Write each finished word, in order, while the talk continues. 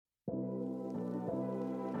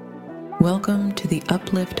Welcome to the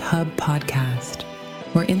Uplift Hub podcast,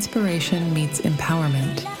 where inspiration meets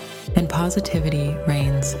empowerment and positivity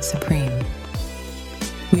reigns supreme.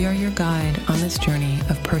 We are your guide on this journey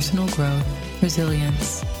of personal growth,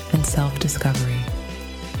 resilience, and self-discovery.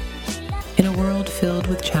 In a world filled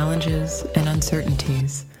with challenges and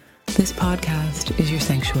uncertainties, this podcast is your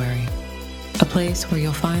sanctuary, a place where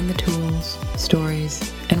you'll find the tools,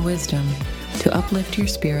 stories, and wisdom to uplift your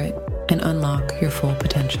spirit and unlock your full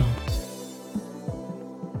potential.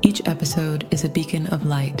 Each episode is a beacon of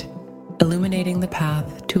light, illuminating the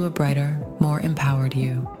path to a brighter, more empowered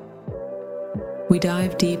you. We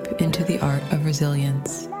dive deep into the art of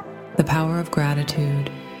resilience, the power of gratitude,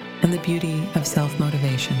 and the beauty of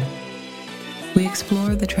self-motivation. We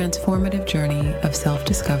explore the transformative journey of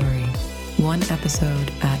self-discovery, one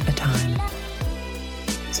episode at a time.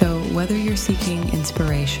 So whether you're seeking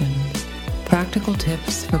inspiration, practical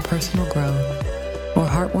tips for personal growth, or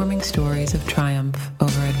heartwarming stories of triumph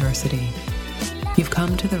over adversity, you've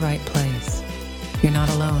come to the right place. You're not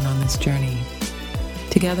alone on this journey.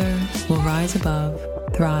 Together, we'll rise above,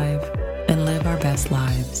 thrive, and live our best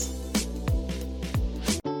lives.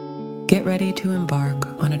 Get ready to embark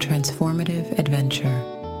on a transformative adventure.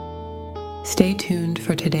 Stay tuned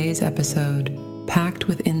for today's episode, packed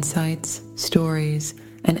with insights, stories,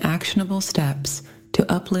 and actionable steps to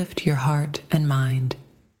uplift your heart and mind.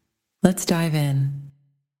 Let's dive in.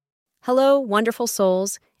 Hello, wonderful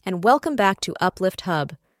souls, and welcome back to Uplift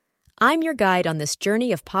Hub. I'm your guide on this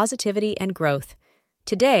journey of positivity and growth.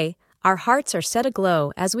 Today, our hearts are set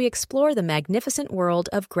aglow as we explore the magnificent world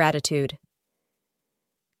of gratitude.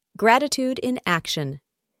 Gratitude in action.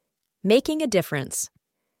 Making a difference.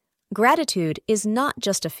 Gratitude is not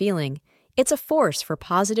just a feeling, it's a force for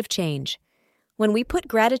positive change. When we put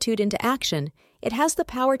gratitude into action, it has the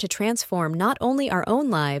power to transform not only our own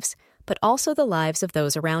lives, but also the lives of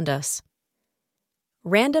those around us.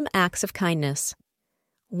 Random acts of kindness.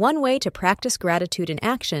 One way to practice gratitude in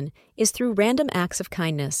action is through random acts of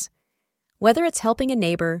kindness. Whether it's helping a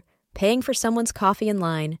neighbor, paying for someone's coffee in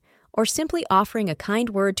line, or simply offering a kind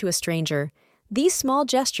word to a stranger, these small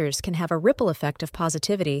gestures can have a ripple effect of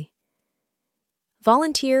positivity.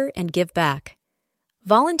 Volunteer and give back.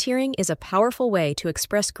 Volunteering is a powerful way to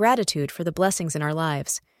express gratitude for the blessings in our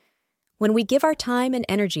lives. When we give our time and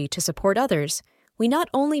energy to support others, we not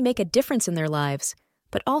only make a difference in their lives,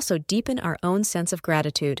 but also deepen our own sense of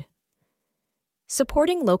gratitude.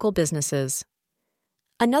 Supporting local businesses.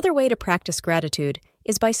 Another way to practice gratitude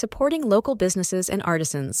is by supporting local businesses and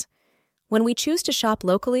artisans. When we choose to shop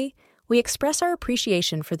locally, we express our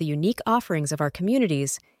appreciation for the unique offerings of our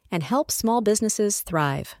communities and help small businesses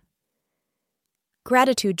thrive.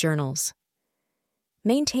 Gratitude journals.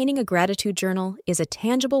 Maintaining a gratitude journal is a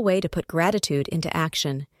tangible way to put gratitude into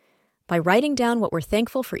action. By writing down what we're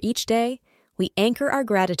thankful for each day, we anchor our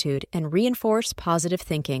gratitude and reinforce positive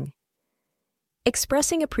thinking.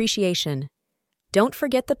 Expressing appreciation. Don't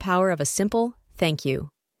forget the power of a simple thank you.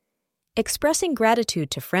 Expressing gratitude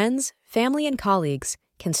to friends, family, and colleagues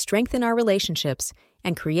can strengthen our relationships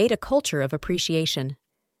and create a culture of appreciation.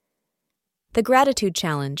 The Gratitude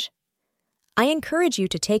Challenge. I encourage you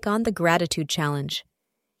to take on the Gratitude Challenge.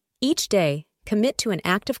 Each day, commit to an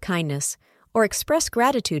act of kindness or express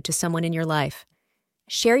gratitude to someone in your life.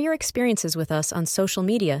 Share your experiences with us on social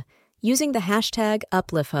media using the hashtag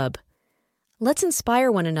UpliftHub. Let's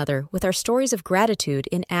inspire one another with our stories of gratitude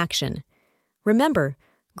in action. Remember,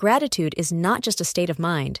 gratitude is not just a state of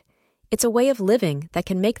mind. It's a way of living that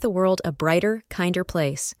can make the world a brighter, kinder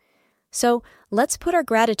place. So, let's put our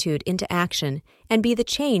gratitude into action and be the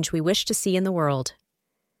change we wish to see in the world.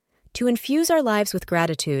 To infuse our lives with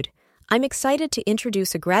gratitude, I'm excited to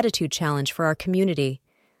introduce a gratitude challenge for our community.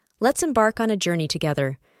 Let's embark on a journey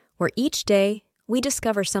together, where each day we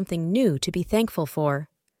discover something new to be thankful for.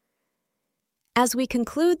 As we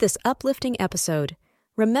conclude this uplifting episode,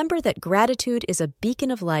 remember that gratitude is a beacon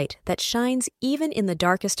of light that shines even in the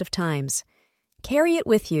darkest of times. Carry it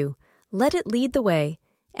with you, let it lead the way,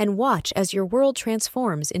 and watch as your world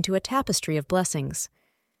transforms into a tapestry of blessings.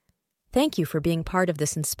 Thank you for being part of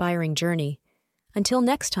this inspiring journey. Until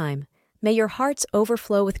next time, may your hearts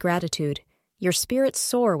overflow with gratitude, your spirits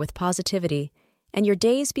soar with positivity, and your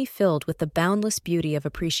days be filled with the boundless beauty of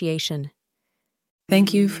appreciation.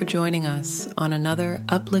 Thank you for joining us on another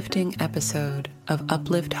uplifting episode of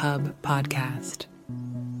Uplift Hub podcast.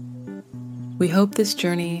 We hope this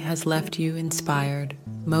journey has left you inspired,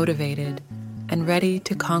 motivated, and ready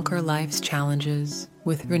to conquer life's challenges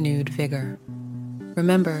with renewed vigor.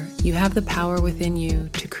 Remember, you have the power within you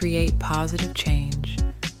to create positive change,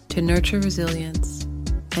 to nurture resilience,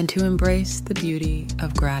 and to embrace the beauty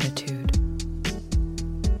of gratitude.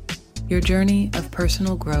 Your journey of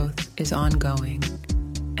personal growth is ongoing,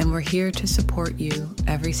 and we're here to support you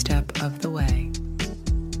every step of the way.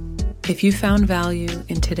 If you found value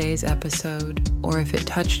in today's episode, or if it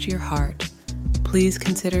touched your heart, please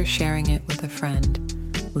consider sharing it with a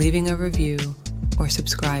friend, leaving a review, or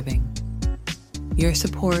subscribing. Your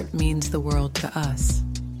support means the world to us,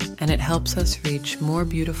 and it helps us reach more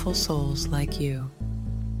beautiful souls like you.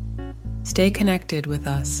 Stay connected with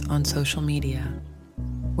us on social media,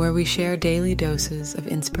 where we share daily doses of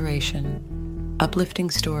inspiration, uplifting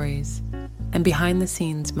stories, and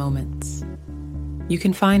behind-the-scenes moments. You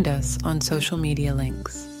can find us on social media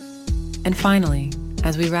links. And finally,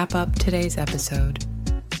 as we wrap up today's episode,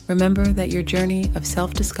 remember that your journey of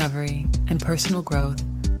self-discovery and personal growth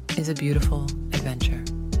is a beautiful adventure.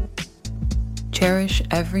 Cherish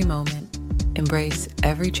every moment, embrace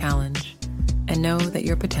every challenge, and know that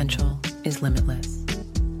your potential is limitless.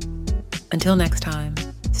 Until next time,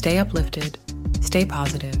 stay uplifted, stay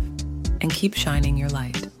positive, and keep shining your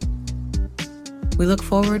light. We look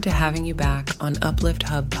forward to having you back on Uplift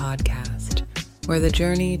Hub Podcast, where the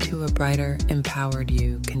journey to a brighter, empowered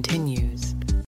you continues.